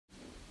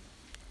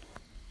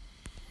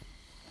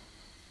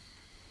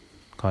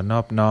ขอนอ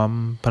บน้อม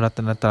พระรัต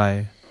นตรัย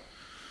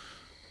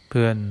เ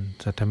พื่อน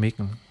สัทธมิก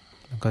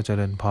แล้วก็เจ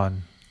ริญพร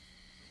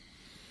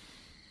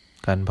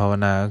การภาว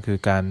นาก็คือ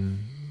การ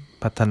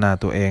พัฒนา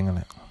ตัวเองแ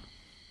หละ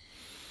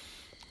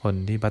คน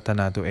ที่พัฒ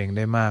นาตัวเองไ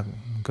ด้มาก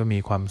ก็มี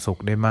ความสุข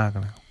ได้มาก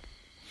นะ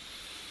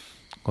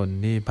คน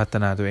ที่พัฒ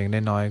นาตัวเองได้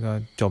น้อยก็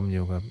จมอ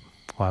ยู่กับ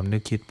ความนึ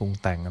กคิดปรุง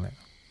แต่งแหละ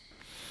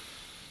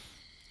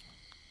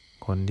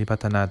คนที่พั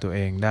ฒนาตัวเอ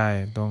งได้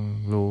ต้อง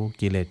รู้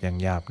กิเลสอย่าง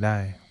หยาบได้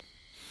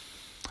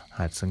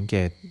หัดสังเก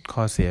ตข้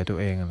อเสียตัว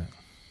เองแหละ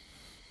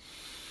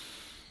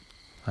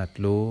หัด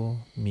รู้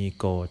มี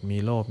โกรธมี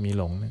โลภมี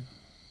หลงเนี่ย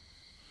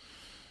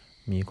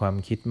มีความ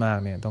คิดมาก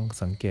เนี่ยต้อง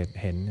สังเกต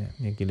เห็นเ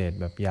นี่ยกิเลส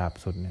แบบหยาบ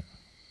สุดเนี่ย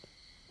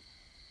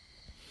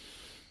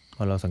พ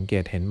อเราสังเก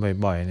ตเห็น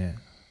บ่อยๆเนี่ย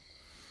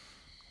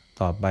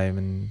ต่อไป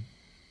มัน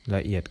ล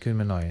ะเอียดขึ้น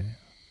มาหน่อย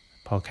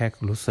พอแค่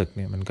รู้สึกเ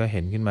นี่ยมันก็เ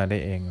ห็นขึ้นมาได้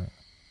เอง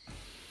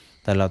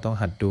แต่เราต้อง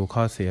หัดดู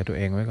ข้อเสียตัว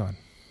เองไว้ก่อน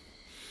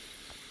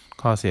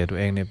ข้อเสียตัว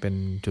เองเนี่ยเป็น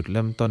จุดเ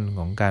ริ่มต้นข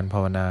องการภา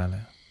วนาแหล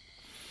ะ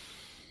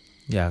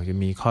อยากจะ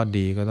มีข้อ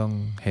ดีก็ต้อง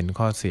เห็น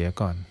ข้อเสีย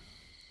ก่อน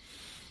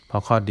เพรา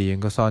ะข้อดีมั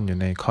นก็ซ่อนอยู่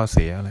ในข้อเ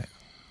สียแหละ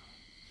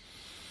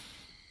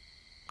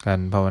การ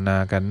ภาวนา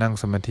การนั่ง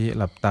สมาธิ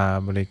หลับตา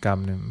บริกรรม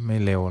เนี่ยไม่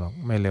เร็วหรอก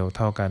ไม่เร็วเ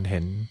ท่าการเห็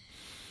น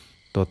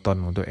ตัวตน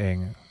ของตัวเอง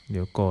เ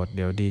ดี๋ยวโกรธเ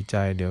ดี๋ยวดีใจ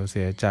เดี๋ยวเ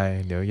สียใจ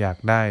เดี๋ยวอยาก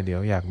ได้เดี๋ย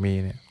วอยากมี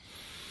เนี่ย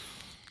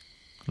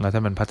แล้วถ้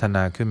ามันพัฒน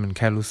าขึ้นมันแ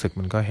ค่รู้สึก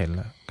มันก็เห็นแ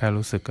ล้วแค่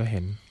รู้สึกก็เ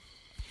ห็น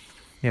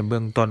เนี่ยเบื้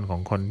องต้นขอ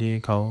งคนที่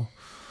เขา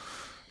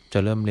จะ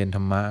เริ่มเรียนธ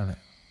รรมะน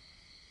ะ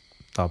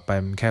ต่อไป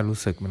มันแค่รู้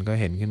สึกมันก็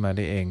เห็นขึ้นมาไ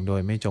ด้เองโด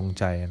ยไม่จง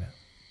ใจนะ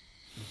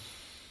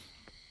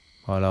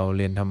พอเราเ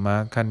รียนธรรมะ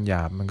ขั้นหย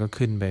าบมันก็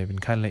ขึ้นไปเป็น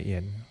ขั้นละเอีย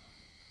ด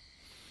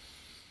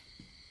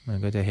มัน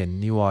ก็จะเห็น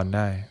นิวรณ์ไ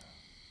ด้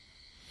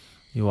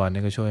นิวรณ์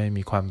นี่ก็ช่วยให้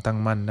มีความตั้ง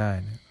มั่นได้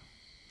นะ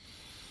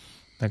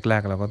แร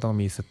กๆเราก็ต้อง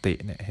มีสติ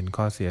เนี่ยเห็น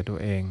ข้อเสียตัว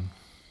เอง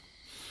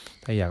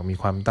ถ้าอยากมี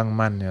ความตั้ง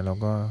มั่นเนี่ยเรา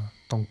ก็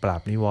ต้องปรา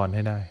บนิวรณ์ใ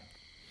ห้ได้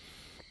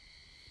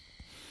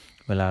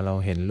เวลาเรา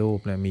เห็นรูป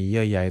เนี่ยมีเ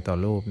ยื่อใยต่อ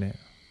รูปเนี่ย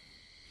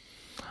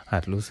หั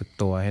ดรู้สึก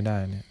ตัวให้ได้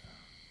เนี่ย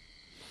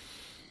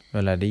เว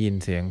ลาได้ยิน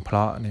เสียงเพร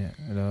าะเนี่ย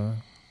แล้ว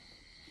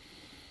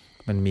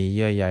มันมีเ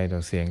ยื่อใยต่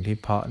อเสียงที่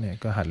เพราะเนี่ย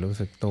ก็หัดรู้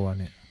สึกตัว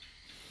เนี่ย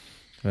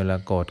เวลา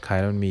โกรธใคร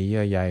แล้วมันมีเ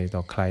ยื่อใยต่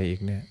อใครอีก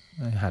เนี่ย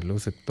หัดรู้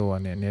สึกตัว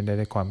เนี่ย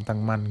ได้ความตั้ง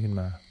มั่นขึ้น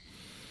มา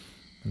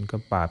มันก็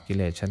ปราบกิเ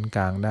ลสชั้นก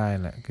ลางได้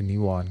แหละคือนิ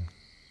วรณ์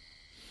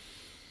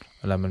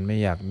เวลามันไม่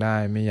อยากได้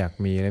ไม่อยาก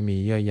มีแล้วมี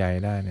เยื่อใย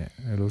ได้เนี่ย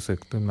รู้สึก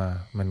ขึ้นมา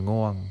มัน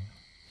ง่วง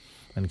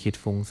มันคิด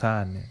ฟุ้งซ่า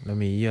นเนี่ยแล้ว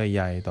มีเยื่อใ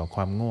ยต่อค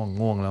วามง่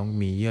วงแล้ว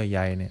มีเยื่อใย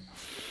เนี่ย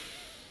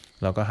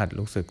เราก็หัด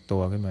รู้สึกตั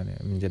วขึ้นมาเนี่ย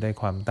มันจะได้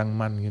ความตั้ง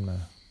มั่นขึ้นมา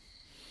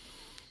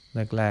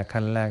แรก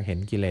ขั้นแรกเห็น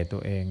กิเลสตั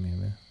วเองเนี่ย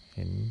นะเ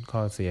ห็นข้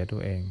อเสียตั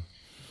วเอง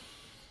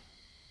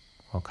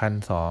พอขั้น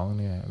สอง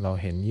เนี่ยเรา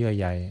เห็นเยื่อ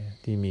ใย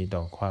ที่มีต่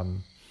อความ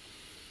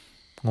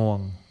ง่วง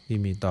ที่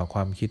มีต่อคว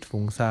ามคิด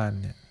ฟุ้งซ่าน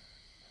เนี่ย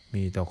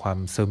มีต่อความ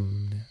ซึม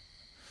เนี่ย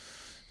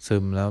ซึ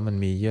มแล้วมัน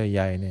มีเยื่อใ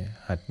ยเนี่ย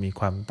หัดมี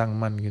ความตั้ง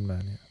มั่นขึ้นมา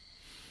เนี่ย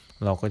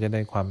เราก็จะไ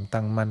ด้ความ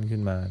ตั้งมั่นขึ้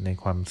นมาใน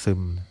ความซึ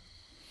ม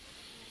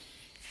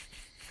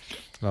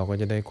เราก็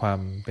จะได้ความ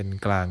เป็น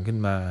กลางขึ้น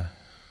มา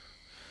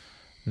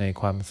ใน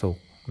ความสุข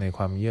ในค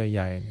วามเยื่อใ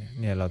ย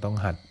เนี่ยเราต้อง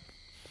หัด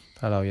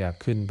ถ้าเราอยาก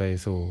ขึ้นไป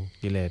สู่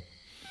กิเลส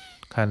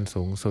ขั้น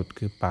สูงสุด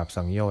คือปราบ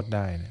สังโยชน์ไ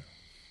ด้เนี่ย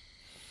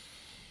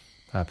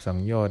ปราบสัง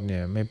โยชน์เนี่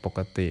ยไม่ปก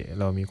ติ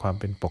เรามีความ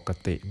เป็นปก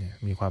ติเนี่ย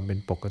มีความเป็น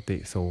ปกติ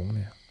สูงเ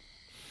นี่ย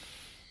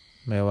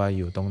ไม่ว่าอ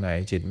ยู่ตรงไหน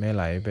จิตไม่ไ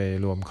หลไป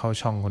รวมเข้า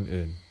ช่องคน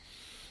อื่น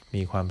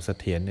มีความเส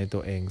ถียรในตั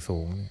วเองสู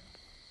งเนี่ย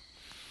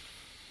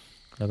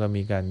แล้วก็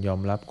มีการยอ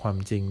มรับความ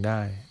จริงได้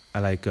อ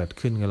ะไรเกิด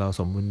ขึ้นกับเรา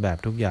สมบูรณ์แบบ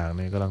ทุกอย่างเ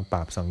นี่ยกำลังปร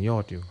าบสังโย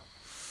ชน์อยู่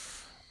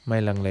ไม่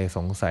ลังเลส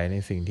งสัยใน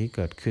สิ่งที่เ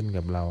กิดขึ้น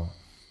กับเรา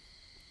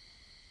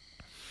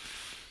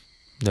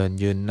เดิน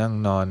ยืนนั่ง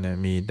นอนเนี่ย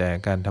มีแต่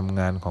การทำ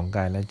งานของก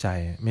ายและใจ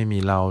ไม่มี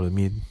เราหรือ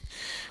มี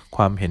ค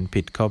วามเห็น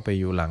ผิดเข้าไป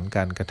อยู่หลังก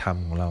ารกระท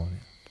ำของเราเ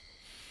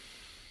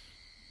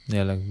นี่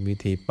ยเราวิ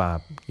ธีปรา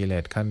บกิเล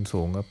สขั้น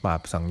สูงก็ปรา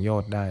บสังโย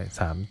ชน์ได้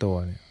3ตัว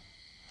เนี่ย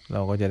เร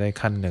าก็จะได้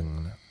ขั้นหนึ่ง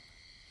นะ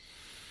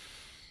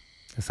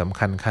สำ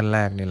คัญขั้นแร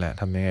กนี่แหละ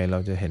ทำยังไงเรา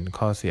จะเห็น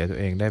ข้อเสียตัว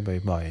เองได้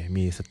บ่อยๆ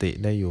มีสติ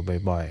ได้อยู่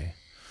บ่อย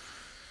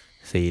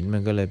ๆศีลมั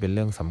นก็เลยเป็นเ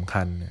รื่องสำ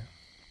คัญเนี่ย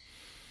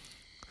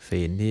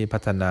ศีลที่พั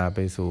ฒนาไป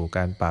สู่ก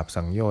ารปราบ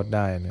สังโยชน์ไ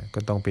ด้เนี่ยก็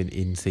ต้องเป็น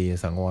อินทรีย์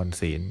สังวร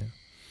ศีล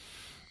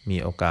มี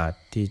โอกาส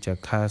ที่จะ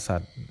ฆ่าสั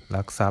ตว์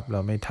ลักทรัพย์แล้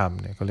วไม่ทำ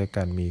เนี่ยก็เรียกก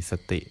ารมีส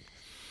ติ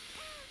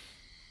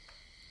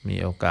มี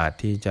โอกาส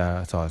ที่จะ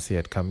ส่อเสี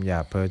ยดคำหยา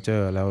บเพ้อเจ้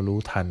อแล้วรู้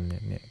ทัน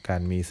เนี่ยกา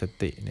รมีส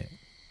ติเนี่ย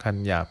ขั้น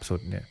หยาบสุ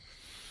ดเนี่ย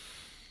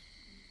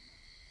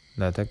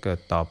แล้วถ้าเกิด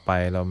ต่อไป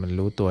เรามัน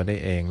รู้ตัวได้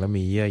เองแล้ว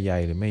มีเยื่อใย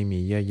หรือไม่มี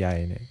เยื่อใย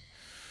เนี่ย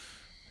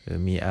หรือ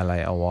มีอะไร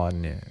อวร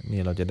เนี่ย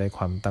นี่เราจะได้ค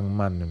วามตั้ง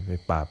มั่นไป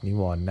ปราบนิ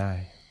วรณ์ได้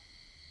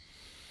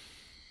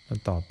แล้ว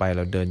ต่อไปเร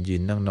าเดินยื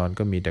นนั่งนอน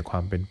ก็มีแต่ควา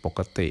มเป็นปก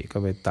ติก็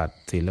ไปตัด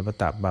ศีลป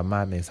ตปาม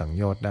าสในสัง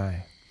โยชน์ได้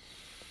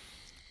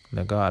แ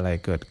ล้วก็อะไร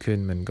เกิดขึ้น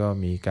มันก็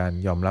มีการ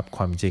ยอมรับค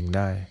วามจริงไ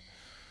ด้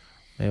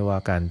ไม่ว่า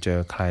การเจอ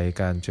ใคร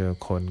การเจอ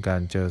คนกา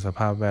รเจอสภ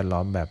าพแวดล้อ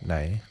มแบบไหน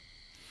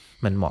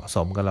มันเหมาะส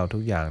มกับเราทุ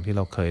กอย่างที่เ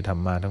ราเคยท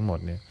ำมาทั้งหมด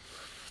เนี่ย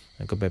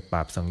มันก็ไปปร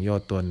าบสังโย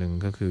ชน์ตัวหนึ่ง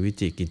ก็คือวิ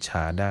จิกิจฉ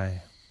าได้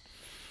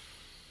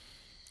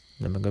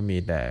แล้วมันก็มี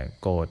แต่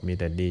โกรธมี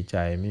แต่ดีใจ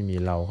ไม่มี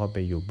เราเข้าไป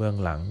อยู่เบื้อง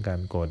หลังกา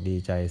รโกรธดี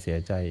ใจเสีย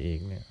ใจอีก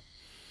เนี่ย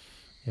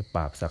ป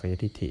ราบสักย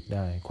ทิฏฐิไ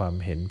ด้ความ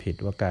เห็นผิด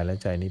ว่ากายและ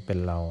ใจนี้เป็น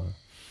เรา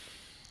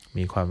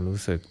มีความรู้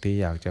สึกที่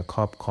อยากจะค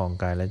รอบครอง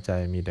กายและใจ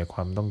มีแต่คว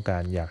ามต้องกา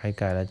รอยากให้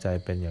กายและใจ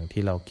เป็นอย่าง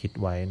ที่เราคิด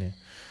ไว้เนี่ย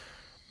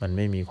มันไ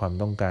ม่มีความ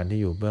ต้องการที่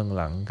อยู่เบื้อง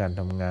หลังการ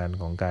ทำงาน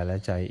ของกายและ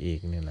ใจอี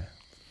กเนี่ยแหละ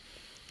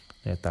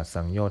เนี่ยตัด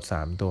สังโยชน์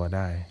3ตัวไ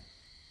ด้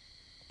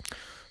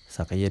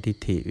สักยทิฏ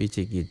ฐิวิ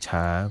จิกิจฉ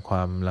าคว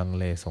ามลัง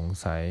เลสง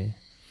สัย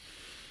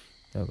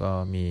แล้วก็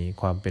มี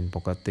ความเป็นป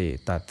กติ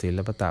ตัดศีล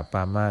ปตป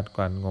ามาสก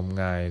ารงม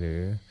งายหรื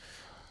อ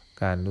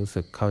การรู้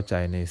สึกเข้าใจ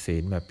ในศี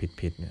ลแบบ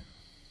ผิดๆเนี่ย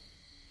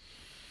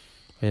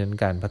เพราะฉะนั้น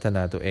การพัฒน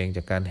าตัวเองจ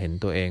ากการเห็น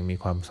ตัวเองมี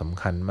ความส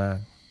ำคัญมาก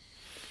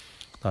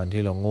ตอน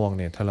ที่เราง่วง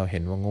เนี่ยถ้าเราเห็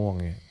นว่าง่วง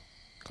เนี่ย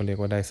เขาเรียก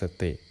ว่าได้ส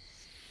ติ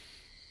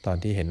ตอน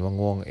ที่เห็นว่า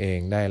ง่วงเอง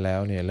ได้แล้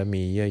วเนี่ยแล้ว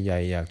มีเยื่อใย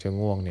อยากจะ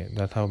ง่วงเนี่ยแ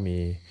ล้วถ้ามี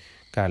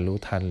การรู้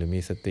ทันหรือ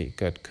มีสติ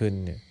เกิดขึ้น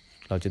เนี่ย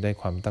เราจะได้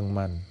ความตั้ง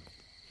มั่น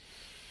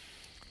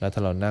แล้วถ้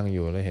าเรานั่งอ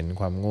ยู่แล้วเห็น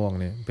ความง่วง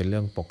เนี่ยเป็นเรื่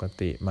องปก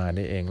ติมาไ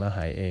ด้เองแล้วห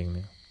ายเองเ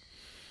นี่ย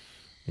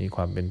มีค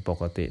วามเป็นป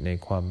กติใน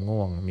ความ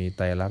ง่วงมีไ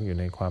ตรลักษณ์อยู่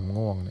ในความ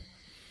ง่วงเนี่ย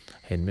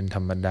เห็นเป็นธ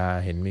รรมดา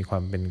เห็นมีควา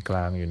มเป็นกล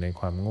างอยู่ใน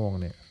ความง่วง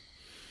เนี่ย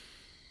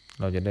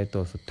เราจะได้ตั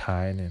วสุดท้า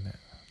ยเนี่ยนะ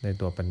ได้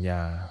ตัวปัญญ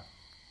า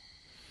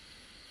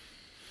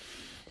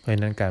เพราะฉะ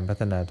นั้นการพั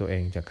ฒนาตัวเอ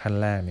งจากขั้น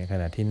แรกเนี่ยข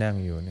ณะที่นั่ง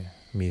อยู่เนี่ย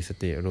มีส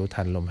ติรู้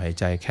ทันลมหาย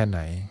ใจแค่ไหน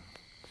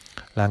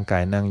ร่างกา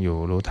ยนั่งอยู่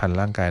รู้ทัน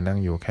ร่างกายนั่ง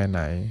อยู่แค่ไห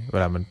นเว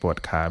ลามันปวด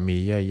ขามี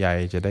เยื่อใย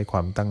จะได้คว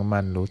ามตั้ง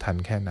มั่นรู้ทัน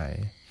แค่ไหน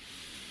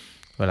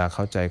เวลาเ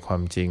ข้าใจควา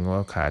มจริงว่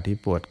าขาที่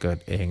ปวดเกิด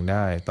เองไ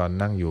ด้ตอน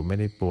นั่งอยู่ไม่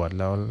ได้ปวด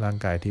แล้วร่าง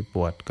กายที่ป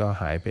วดก็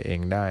หายไปเอ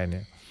งได้เ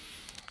นี่ย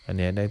อัน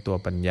นี้ได้ตัว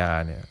ปัญญา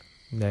เนี่ย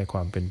ได้คว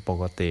ามเป็นป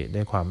กติไ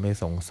ด้ความไม่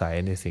สงสัย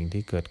ในสิ่ง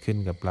ที่เกิดขึ้น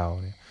กับเรา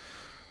เนี่ย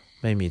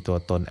ไม่มีตัว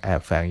ตนแอ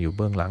บแฝงอยู่เ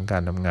บื้องหลังกา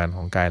รทำงานข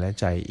องกายและ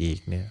ใจอีก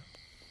เนี่ย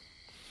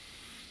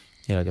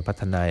นี่เราจะพั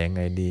ฒนายังไ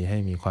งดีให้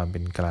มีความเป็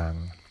นกลาง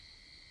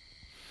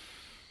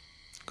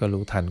ก็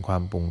รู้ทันควา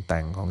มปรุงแ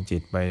ต่งของจิ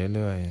ตไปเ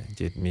รื่อยๆ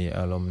จิตมีอ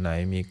ารมณ์ไหน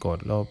มีโกรธ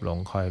โลภหลง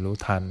คอยรู้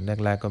ทัน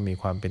แรกๆก็มี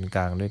ความเป็นก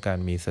ลางด้วยการ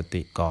มีส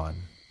ติก่อน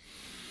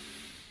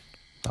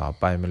ต่อ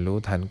ไปมันรู้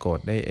ทันโกรธ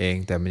ได้เอง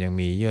แต่มันยัง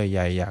มีเยื่อใย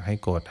อยากให้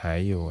โกรธหาย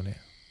อยู่เนี่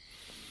ย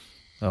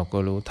เราก็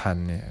รู้ทัน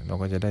เนี่ยเรา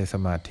ก็จะได้ส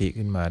มาธิ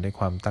ขึ้นมาได้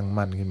ความตั้ง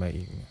มั่นขึ้นมา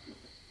อีกเนี่ย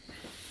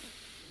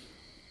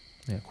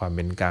ความเ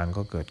ป็นกลาง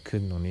ก็เกิดขึ้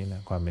นตรงนี้น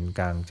ะความเป็น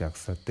กลางจาก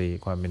สติ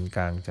ความเป็นก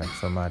ลางจาก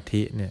สมา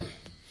ธิเนี่ย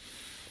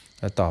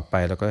แล้วต่อไป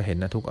เราก็เห็น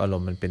นะทุกอาร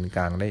มณ์มันเป็นก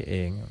ลางได้เอ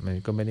งมัน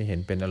ก็ไม่ได้เห็น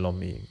เป็นอารม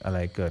ณ์อีกอะไร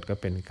เกิดก็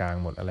เป็นกลาง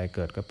หมดอะไรเ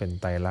กิดก็เป็น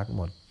ไตรลักษณ์ห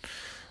มด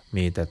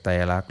มีแต่ไตร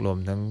ลักษณ์รวม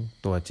ทั้ง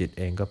ตัวจิต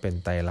เองก็เป็น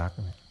ไตรลักษณ์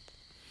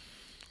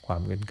ควา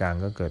มเป็นกลาง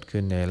ก็เกิด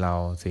ขึ้นในเรา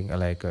สิ่งอะ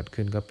ไรเกิด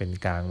ขึ้นก็เป็น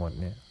กลางหมด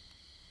เนี่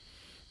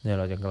ย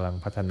เราจะกำลัง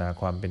พัฒนา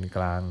ความเป็นก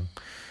ลาง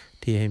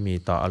ที่ให้มี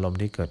ต่ออารมณ์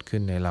ที่เกิดขึ้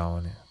นในเรา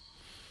เนี่ย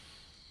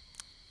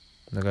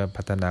แล้วก็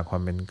พัฒนาควา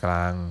มเป็นกล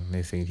างใน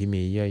สิ่งที่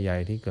มีเยื่อใย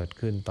ที่เกิด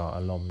ขึ้นต่ออ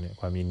ารมณ์เนี่ย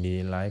ความยินดี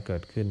ร้ายเกิ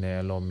ดขึ้นใน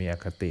อารมณ์มีอ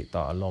คติต่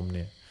ออารมณ์เ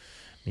นี่ย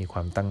มีคว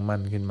ามตั้งมั่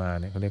นขึ้นมา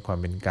เนี่ยเขาเรียกความ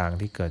เป็นกลาง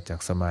ที่เกิดจาก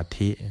สมา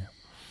ธิ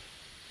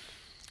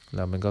แ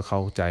ล้วมันก็เข้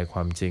าใจคว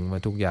ามจริงว่า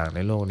ทุกอย่างใน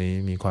โลกนี้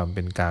มีความเ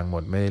ป็นกลางหม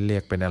ดไม่ได้เรีย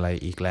กเป็นอะไร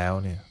อีกแล้ว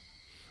เนี่ย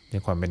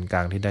ความเป็นกล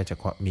างที่ได้จาก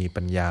มี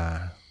ปัญญา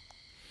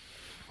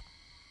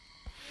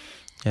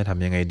จะท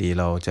ำยังไงดี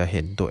เราจะเ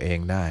ห็นตัวเอง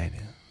ได้เ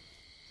นี่ย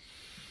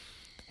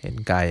เห็น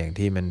กายอย่าง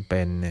ที่มันเ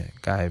ป็นเนี่ย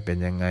กายเป็น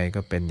ยังไง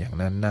ก็เป็นอย่าง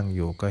นั้นนั่งอ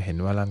ยู่ก็เห็น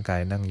ว่าร่างกา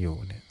ยนั่งอยู่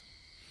เนี่ย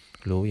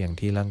รู้อย่าง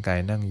ที่ร่างกาย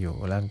นั่งอยู่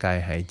ร่างกาย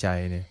หายใจ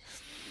เนี่ย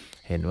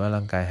เห็นว่าร่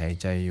างกายหาย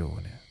ใจอยู่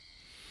เนี่ย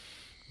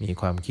มี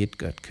ความคิด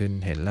เกิดขึ้น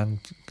เห็นร่าง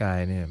กาย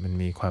เนี่ยมัน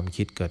มีความ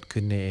คิดเกิด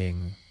ขึ้นได้เอง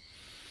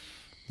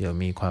เดี๋ยว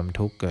มีความ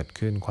ทุกข์เกิด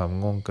ขึ้นความ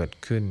ง่วงเกิด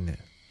ขึ้นเนี่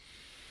ย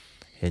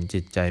เห็นจิ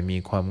ตใจมี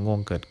ความง่วง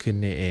เกิดขึ้น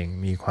ได้เอง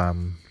มีความ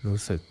รู้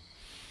สึก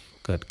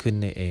เกิดขึ้น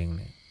ได้เองเ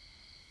นี่ย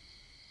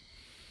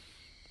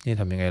นี่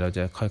ทำยังไงเราจ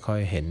ะค่อ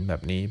ยๆเห็นแบ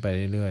บนี้ไป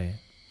เรื่อย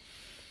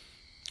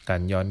ๆกา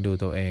รย้อนดู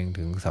ตัวเอง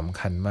ถึงสำ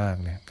คัญมาก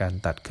เนี่ยการ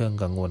ตัดเครื่อง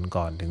กังวล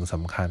ก่อนถึงส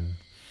ำคัญ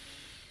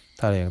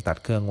ถ้าเรายังตัด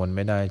เครื่องกังวลไ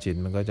ม่ได้จิต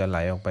มันก็จะไหล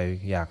ออกไป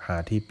อยากหา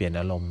ที่เปลี่ยน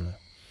อารมณ์เลย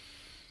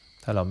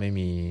ถ้าเราไม่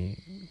มี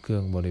เครื่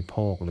องบริโภ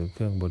คหรือเค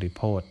รื่องบริโ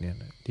ภคเนี่ย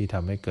ที่ท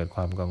ำให้เกิดค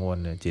วามกังวล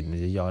เนี่ยจิตมัน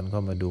จะย้อนเข้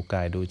ามาดูก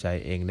ายดูใจ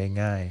เองได้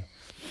ง่าย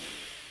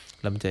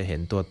แล้วมันจะเห็น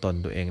ตัวตน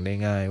ตัวเองได้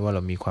ง่ายว่าเร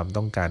ามีความ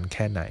ต้องการแ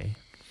ค่ไหน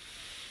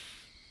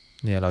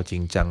เนี่ยเราจริ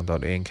งจังต่อ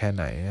ตัวเองแค่ไ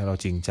หนเรา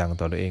จริงจัง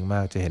ต่อตัวเองม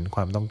ากจะเห็นค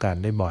วามต้องการ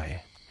ได้บ่อย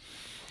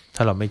ถ้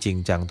าเราไม่จริง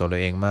จังต่อตั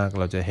วเองมาก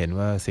เราจะเห็น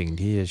ว่าสิ่ง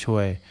ที่จะช่ว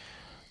ย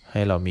ใ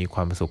ห้เรามีคว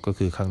ามสุขก็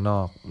คือข้างน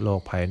อกโลก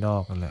ภายนอ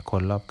กนั่นแหละค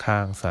นรอบข้า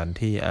งสถาน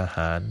ที่อาห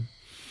าร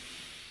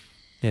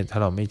เนี่ยถ้า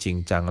เราไม่จริง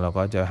จังเรา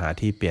ก็จะหา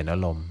ที่เปลี่ยนอา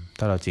รมณ์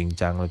ถ้าเราจริง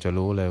จังเราจะ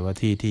รู้เลยว่า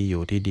ที่อ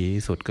ยู่ที่ดี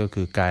ที่สุดก็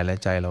คือกายและ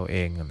ใจเราเอ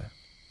งนั่นแหละ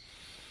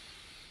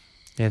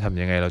เนี่ยทำ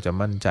ยังไงเราจะ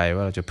มั่นใจว่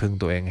าเราจะพึ่ง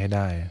ตัวเองให้ไ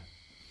ด้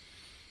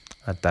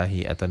อัตตา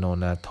หิอัตโน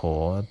นาโถ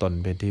ตน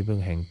เป็นที่พึ่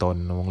งแห่งตน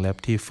วงเล็บ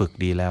ที่ฝึก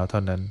ดีแล้วเท่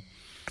านั้น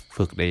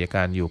ฝึกในก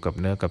ารอยู่กับ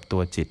เนื้อกับตั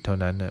วจิตเท่า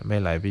นั้นไม่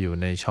ไหลไปอยู่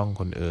ในช่อง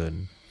คนอื่น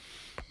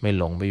ไม่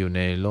หลงไปอยู่ใ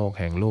นโลก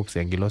แห่งรูปเสี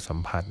ยงกลิ่นรสสัม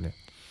ผัสเนี่ย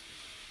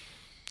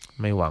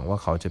ไม่หวังว่า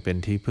เขาจะเป็น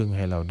ที่พึ่งใ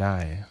ห้เราได้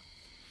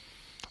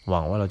หวั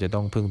งว่าเราจะต้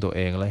องพึ่งตัวเ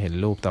องแล้วเห็น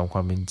รูปตามคว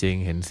ามเป็นจริง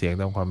เห็นเสียง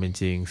ตามความเป็น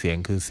จริงเสียง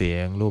คือเสีย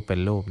งรูปเป็น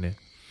รูปเนี่ย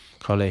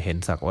เขาเลยเห็น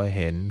สักว่าเ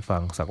ห็นฟั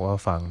งสักว่า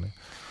ฟังเนี่ย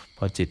พ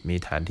อจิตมี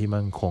ฐานที่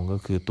มั่นคงก็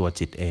คือตัว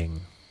จิตเอง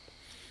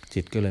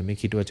จิตก็เลยไม่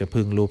คิดว่าจะ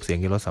พึ่งรูปเสียง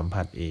กลิ่นรสสัม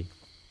ผัสอีก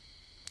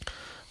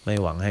ไม่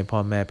หวังให้พ่อ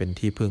แม่เป็น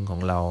ที่พึ่งขอ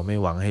งเราไม่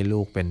หวังให้ลู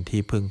กเป็น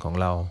ที่พึ่งของ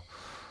เรา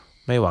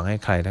ไม่หวังให้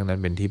ใครทั้งนั้น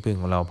เป็นที่พึ่ง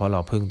ของเราเพราะเร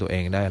าพึ่งตัวเอ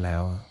งได้แล้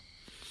ว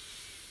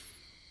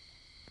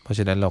เพราะฉ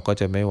ะนั้นเราก็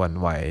จะไม่หวั่น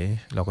ไหว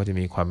เราก็จะ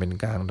มีความเป็น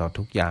กลางต่อ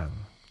ทุกอย่าง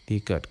ที่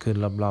เกิดขึ้น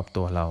รอบๆ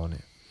ตัวเราเ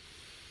นี่ย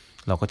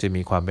เราก็จะ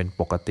มีความเป็น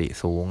ปกติ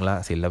สูงละ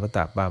ศีลปต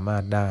ปามา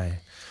สได้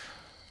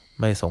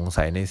ไม่สง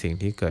สัยในสิ่ง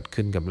ที่เกิด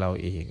ขึ้นกับเรา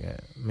อีก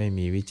ไม่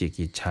มีวิจิ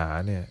กิจฉา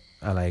เนี่ย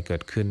อะไรเกิ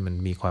ดขึ้นมัน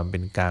มีความเป็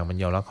นกลางมัน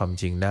ยอมรับความ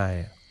จริงได้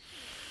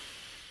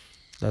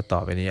แล้วต่อ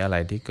ไปนี้อะไร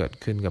ที่เกิด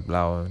ขึ้นกับเร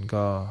ามัน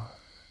ก็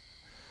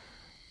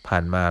ผ่า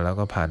นมาแล้ว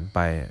ก็ผ่านไป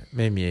ไ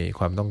ม่มี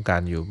ความต้องกา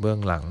รอยู่เบื้อง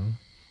หลัง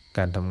ก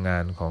ารทำงา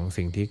นของ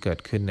สิ่งที่เกิด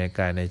ขึ้นในก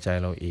ายในใจ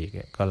เราอีก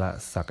ก็ละ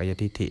สักกาย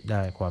ทิฏฐิไ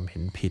ด้ความเห็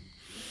นผิด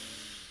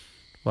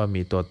ว่า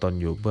มีตัวตน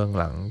อยู่เบื้อง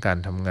หลังการ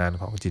ทำงาน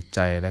ของจิตใจ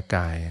และก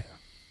าย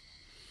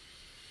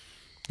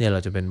เนี่ยเรา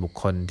จะเป็นบุค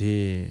คลที่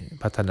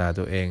พัฒนา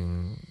ตัวเอง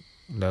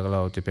แล้วเร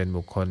าจะเป็น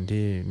บุคคล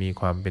ที่มี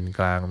ความเป็นก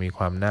ลางมีค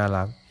วามน่า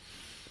รัก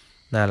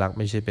ไ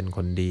ม่ใช่เป็นค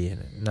นดี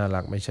น่ารั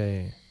กไม่ใช่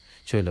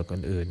ช่วยเหลือค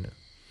นอื่น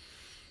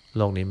โ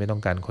ลกนี้ไม่ต้อ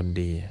งการคน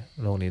ดี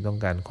โลกนี้ต้อง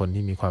การคน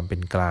ที่มีความเป็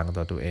นกลาง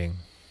ต่อตัวเอง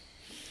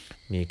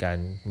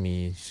มี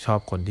ชอบ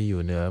คนที่อ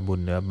ยู่เหนือบุญ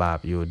เหนือบาป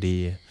อยู่ดี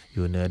อ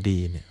ยู่เหนือดี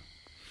เนี่ย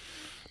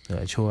เหนื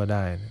อชั่วไ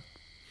ด้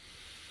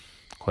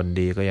คน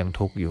ดีก็ยัง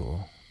ทุกข์อยู่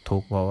ทุ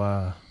กข์เพราะว่า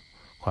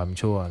ความ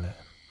ชั่วแหละ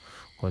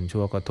คน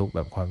ชั่วก็ทุกข์แบ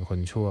บความคน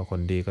ชั่วค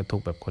นดีก็ทุก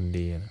ข์แบบคน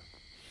ดี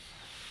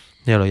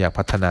เนี่ยเราอยาก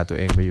พัฒนาตัว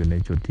เองไปอยู่ใน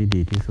จุดที่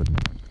ดีที่สุด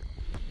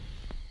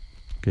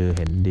คือเ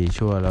ห็นดี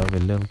ชั่วแล้วเป็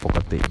นเรื่องปก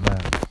ติมา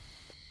ก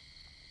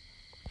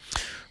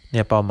เ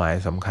นี่ยเป้าหมาย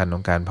สำคัญข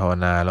องการภาว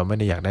นาเราไม่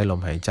ได้อยากได้ล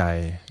มหายใจ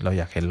เราอ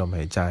ยากเห็นลมห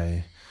ายใจ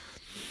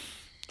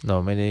เรา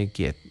ไม่ได้เก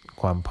ลียด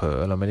ความเผลอ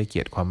เราไม่ได้เก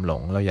ลียดความหล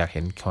งเราอยากเ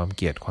ห็นความเ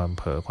กลียดความ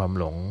เผลอความ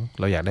หลง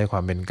เราอยากได้คว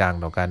ามเป็นกลาง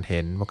ต่อการเห็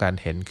นเพราะการ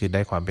เห็นคือไ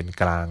ด้ความเป็น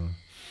กลาง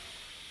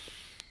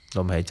ล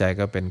มหายใจ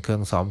ก็เป็นเครื่อ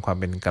งซ้อมความ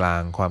เป็นกลา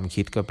งความ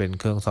คิดก็เป็น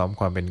เครื่องซ้อม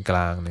ความเป็นกล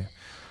างเนี่ย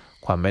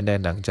ความไม่ได้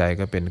ดั่งใจ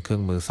ก็เป็นเครื่อ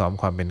งมือซ้อม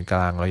ความเป็นกล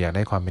างเราอยากไ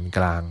ด้ความเป็นก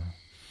ลาง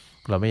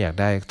เราไม่อยาก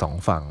ได้สอง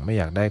ฝั่งไม่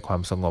อยากได้ควา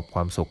มสงบคว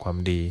ามสุขความ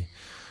ดี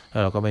แล้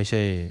วเราก็ไม่ใ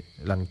ช่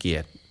รังเกีย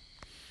จ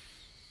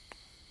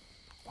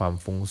ความ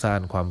ฟุ้งซ่า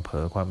นความเผล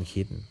อความ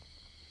คิด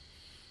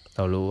เร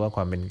ารู้ว่าค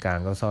วามเป็นกลาง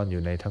ก็ซ่อนอ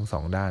ยู่ในทั้งสอ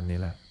งด้านนี้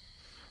แหละ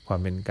ความ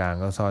เป็นกลาง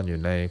ก็ซ่อนอยู่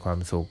ในความ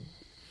สุข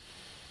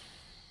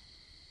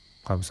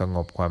ความสง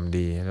บความ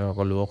ดีแล้วเรา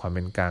ก็รู้ว่าความเ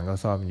ป็นกลางก็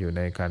ซ่อนอยู่ใ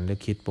นการนึก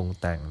คิดปรุง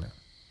แต่งนะ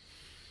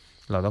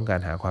เราต้องการ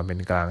หาความเป็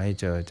นกลางให้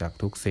เจอจาก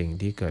ทุกสิ่ง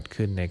ที่เกิด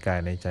ขึ้นในกาย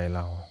ในใจเ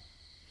ร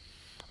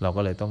า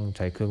ก็เลยต้องใ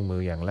ช้เครื่องมื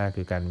ออย่างแรก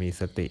คือการมี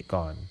สติ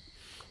ก่อน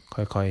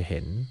ค่อยๆเห็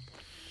น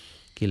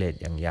กิเลส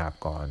อย่างหยาบ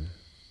ก่อน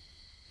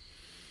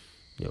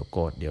เดี๋ยวโก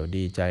รธเดี๋ยว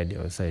ดีใจเดี๋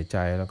ยวใส่ใจ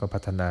แล้วก็พั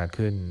ฒนา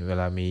ขึ้นเว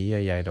ลามีเยื่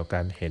อใยต่อก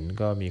ารเห็น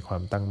ก็มีควา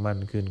มตั้งมั่น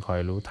ขึ้นคอย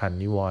รู้ทัน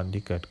นิวรณ์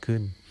ที่เกิดขึ้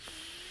น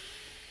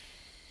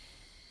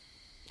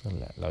นั่น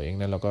แหละเราเอง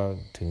นั้นเราก็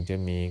ถึงจะ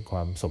มีคว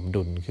ามสม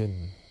ดุลขึ้น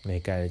ใน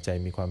กายในใจ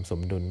มีความส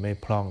มดุลไม่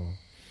พร่อง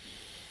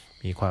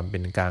มีความเป็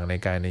นกลางใน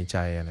กายในใจ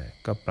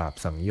ก็ปราบ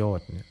สังโย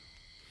ชน์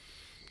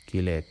กิ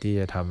เลสที่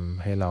จะท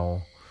ำให้เรา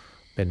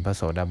เป็นพระโ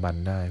สดาบัน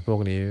ได้พวก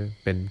นี้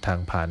เป็นทาง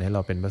ผ่านให้เร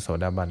าเป็นพระโส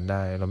ดาบันไ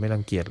ด้เราไม่รั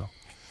งเกียจหรอก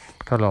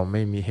ถ้าเราไ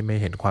ม่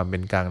เห็นความเป็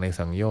นกลางใน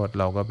สังโยชน์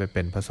เราก็ไปเ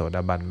ป็นพระโสด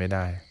าบันไม่ไ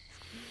ด้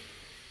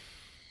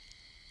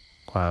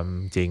ความ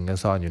จริงก็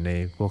ซ่อนอยู่ใน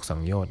พวกสั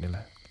งโยชน์นี่แห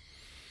ละ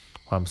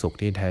ความสุข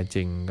ที่แท้จ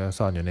ริงก็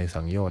ซ่อนอยู่ใน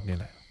สังโยชน์นี่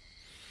แหละ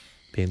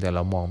เพียงแต่เร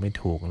ามองไม่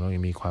ถูกเรายั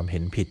งมีความเห็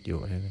นผิดอยู่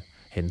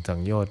เห็นสั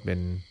งโยชน์เป็น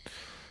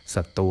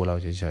ศัตรูเรา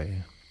เฉย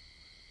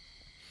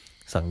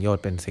ๆสังโยช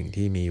น์เป็นสิ่ง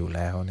ที่มีอยู่แ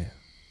ล้วเนี่ย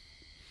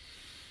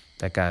แ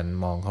ต่การ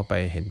มองเข้าไป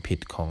เห็นผิด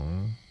ของ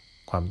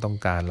ความต้อง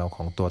การเราข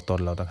องตัวตน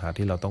เราต่างหาก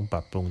ที่เราต้องป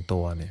รับปรุงตั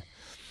วเนี่ย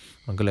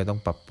มันก็เลยต้อง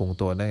ปรับปรุง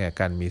ตัวตั้งแต่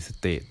การมีส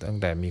ติตั้ง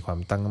แต่มีความ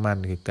ตั้งมั่น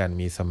คือการ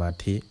มีสมา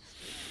ธิ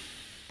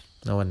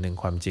แล้ววันหนึ่ง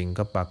ความจริง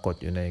ก็ปรากฏ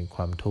อยู่ในค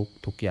วามทุกข์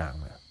ทุกอย่าง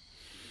นะ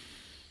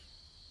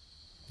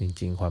จ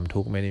ริงๆความ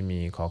ทุกข์ไม่ได้มี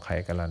ขอไข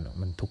กะลัน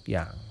มันทุกอ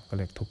ย่างก็เ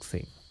รียกทุก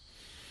สิ่ง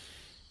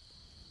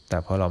แต่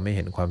พอเราไม่เ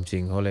ห็นความจริ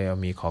งเขาเลยเอา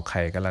มีขอไข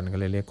กะลันก็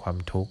เลยเรียกความ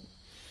ทุกข์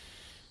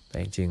แต่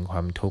จริงคว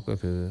ามทุกข์ก็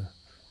คือ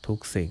ทุก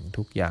สิ่ง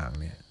ทุกอย่าง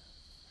เนี่ย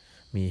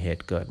มีเห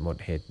ตุเกิดหมด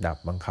เหตุดับ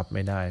บังคับไ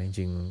ม่ได้จ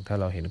ริงๆถ้า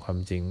เราเห็นความ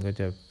จริงก็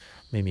จะ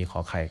ไม่มีขอ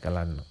ไขกะ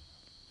ลัน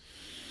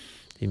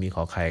ที่มีข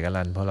อไขกะ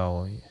ลันเพราะเรา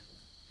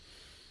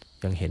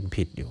ยังเห็น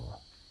ผิดอยู่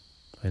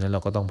เพราะฉะนั้นเรา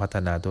ก็ต้องพัฒ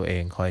นาตัวเอ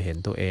งคอยเห็น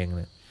ตัวเองเ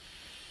นี่ย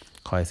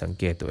คอยสัง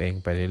เกตตัวเอง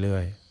ไปเรื่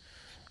อย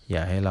ๆอย่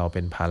าให้เราเ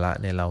ป็นภาระ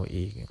ในเรา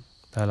อีก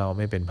ถ้าเราไ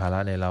ม่เป็นภาระ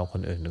ในเราค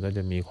นอื่นก็จ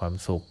ะมีความ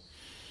สุข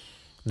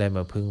ได้ม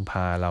าพึ่งพ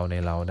าเราใน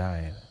เราได้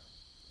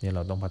นี่เร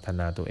าต้องพัฒ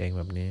นาตัวเองแ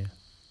บบนี้